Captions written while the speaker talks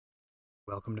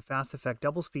Welcome to Fast Effect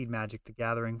Double Speed Magic: The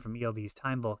Gathering from ELD's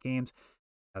Time Vault Games.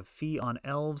 I have Fee on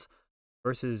Elves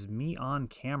versus me on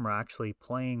camera, actually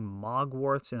playing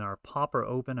Moggwarts in our Pauper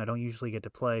Open. I don't usually get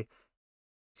to play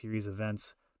series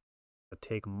events, but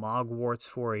take Moggwarts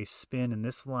for a spin, and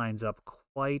this lines up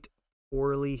quite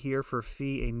poorly here for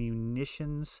Fee.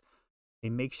 A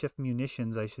makeshift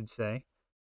munitions, I should say.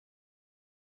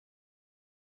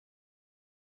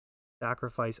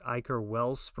 Sacrifice Ichor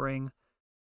Wellspring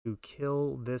to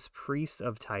kill this Priest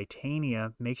of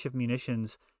Titania. Makeshift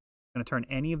munitions going to turn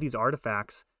any of these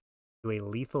artifacts to a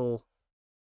lethal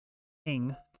king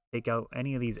to take out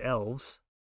any of these elves.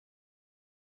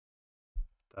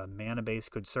 The mana base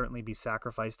could certainly be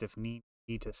sacrificed if need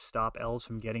be to stop elves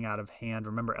from getting out of hand.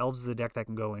 Remember, elves is a deck that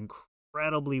can go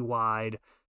incredibly wide,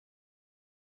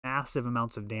 massive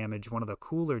amounts of damage. One of the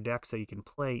cooler decks that you can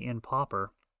play in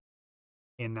Pauper.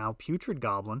 And now Putrid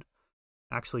Goblin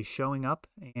actually showing up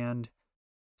and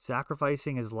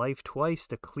sacrificing his life twice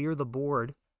to clear the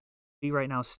board. He right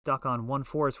now stuck on 1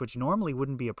 forest, which normally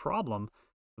wouldn't be a problem.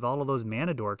 With all of those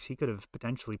mana dorks, he could have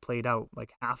potentially played out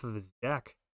like half of his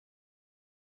deck.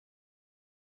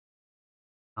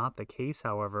 Not the case,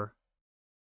 however.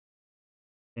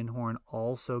 Thinhorn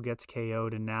also gets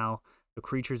KO'd, and now the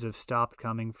creatures have stopped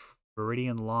coming.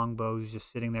 Viridian Longbows just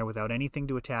sitting there without anything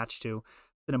to attach to.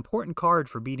 It's an important card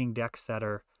for beating decks that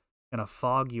are going to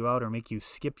fog you out or make you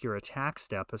skip your attack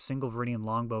step. A single Viridian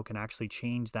Longbow can actually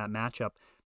change that matchup,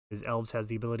 as Elves has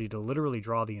the ability to literally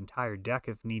draw the entire deck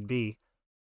if need be.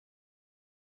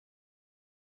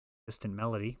 Distant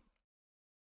Melody.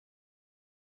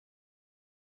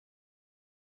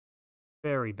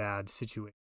 Very bad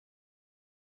situation.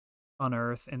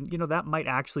 Unearth. And, you know, that might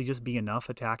actually just be enough,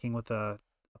 attacking with a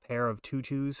pair of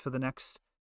 2/2s for the next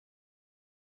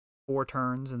 4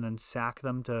 turns and then sack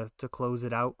them to close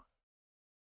it out.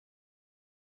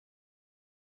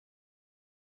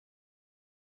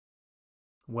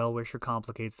 Well-Wisher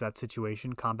complicates that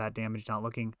situation. Combat damage not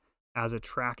looking as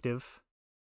attractive.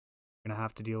 You're going to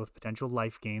have to deal with potential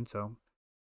life gain, so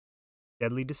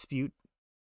Deadly Dispute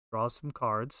draws some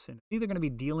cards. And it's either going to be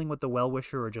dealing with the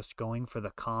Well-Wisher or just going for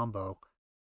the combo.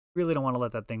 You really don't want to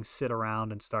let that thing sit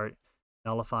around and start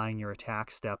nullifying your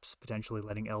attack steps, potentially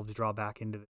letting Elves draw back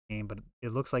into the game, but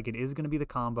it looks like it is going to be the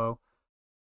combo.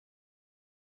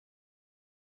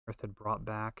 Earth had brought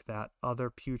back that other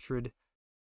Putrid.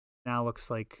 Now looks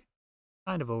like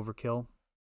kind of overkill.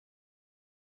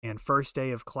 And first day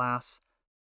of class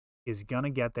is going to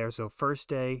get there. So first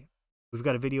day, we've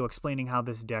got a video explaining how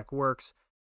this deck works.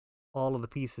 All of the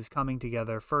pieces coming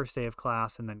together. First day of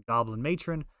class, and then Goblin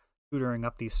Matron tutoring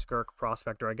up the Skirk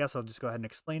Prospector. I guess I'll just go ahead and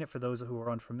explain it for those who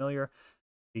are unfamiliar.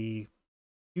 The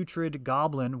Putrid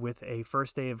Goblin with a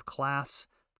first day of class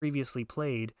previously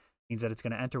played means that it's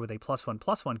going to enter with a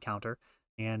 +1/+1 counter,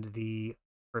 and the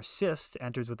Persist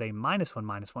enters with a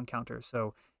 -1/-1 counter.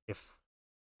 So if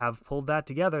you have pulled that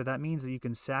together, that means that you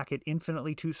can sack it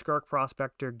infinitely to Skirk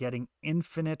Prospector, getting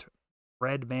infinite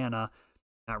red mana.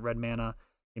 That red mana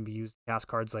can be used to cast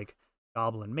cards like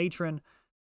Goblin Matron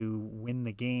to win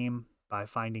the game by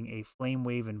finding a Flame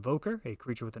Wave Invoker, a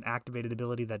creature with an activated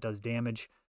ability that does damage.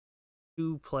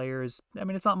 2 players. I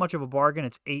mean, it's not much of a bargain.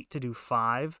 It's 8 to do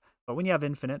 5, but when you have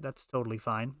infinite, that's totally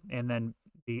fine. And then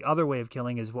the other way of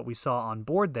killing is what we saw on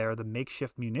board there, the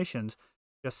makeshift munitions,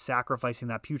 just sacrificing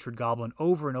that Putrid Goblin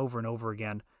over and over and over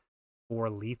again for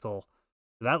lethal.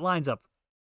 So that lines up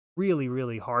really,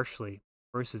 really harshly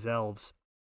versus Elves.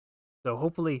 So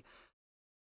hopefully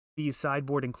the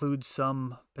sideboard includes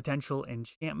some potential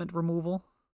enchantment removal.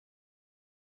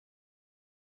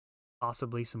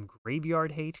 Possibly some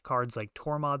graveyard hate. Cards like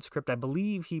Tormod's Crypt. I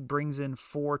believe he brings in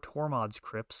 4 Tormod's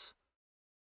Crypts.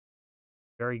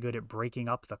 Very good at breaking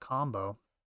up the combo.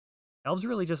 Elves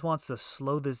really just wants to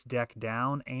slow this deck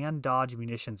down and dodge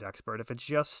Munitions Expert. If it's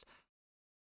just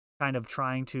kind of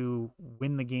trying to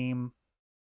win the game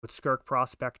with Skirk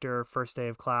Prospector, first day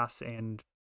of class, and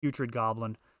Putrid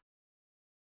Goblin,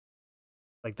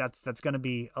 like that's going to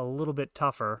be a little bit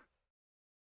tougher.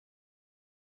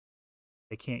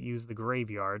 They can't use the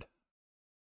graveyard.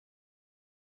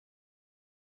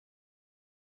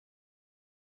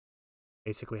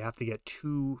 Basically have to get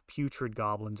 2 Putrid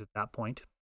Goblins at that point.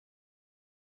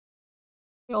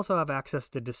 They also have access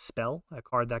to Dispel, a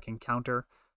card that can counter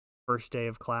first day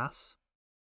of class.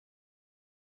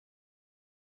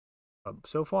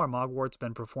 So far, Moggwarts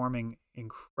been performing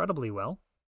incredibly well.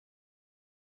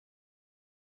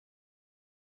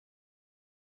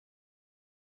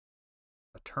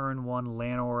 A turn 1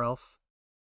 Llanowar Elf.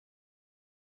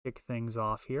 Kick things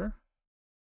off here.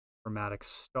 Chromatic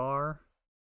Star.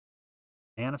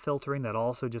 Mana Filtering that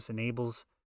also just enables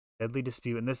Deadly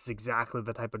Dispute, and this is exactly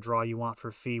the type of draw you want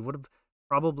for Fee. Would have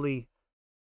probably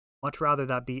much rather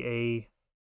that be a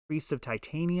Priest of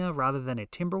Titania rather than a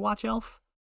Timberwatch Elf.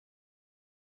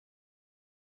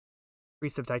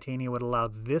 Priest of Titania would allow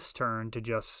this turn to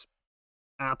just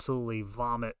absolutely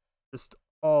vomit just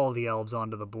all the elves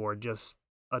onto the board. Just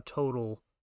a total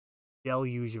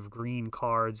deluge of green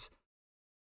cards.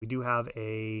 We do have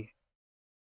a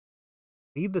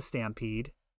Lead the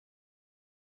Stampede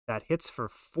that hits for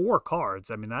 4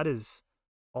 cards. I mean, that is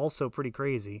also pretty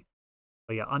crazy.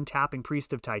 But yeah, untapping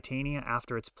Priest of Titania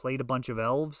after it's played a bunch of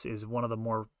elves is one of the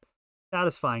more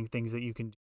satisfying things that you can do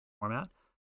in the format.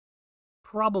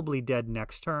 Probably dead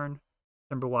next turn.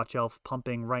 Timberwatch Elf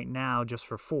pumping right now just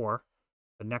for 4.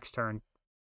 The next turn,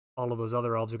 all of those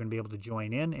other elves are going to be able to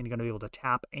join in, and you're going to be able to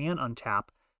tap and untap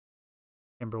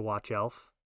Timberwatch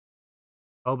Elf.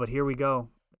 Oh, but here we go.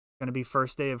 Going to be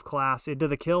first day of class into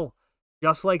the kill.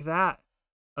 Just like that.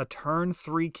 A turn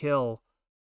 3 kill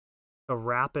to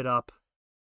wrap it up.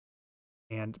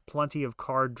 And plenty of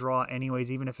card draw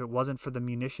anyways, even if it wasn't for the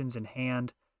munitions in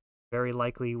hand. Very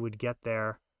likely would get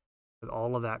there with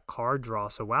all of that card draw.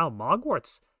 So wow,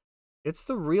 Moggwarts, it's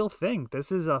the real thing.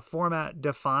 This is a format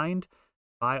defined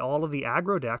by all of the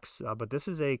aggro decks, but this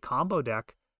is a combo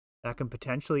deck that can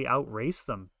potentially outrace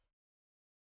them.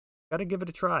 Got to give it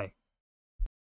a try.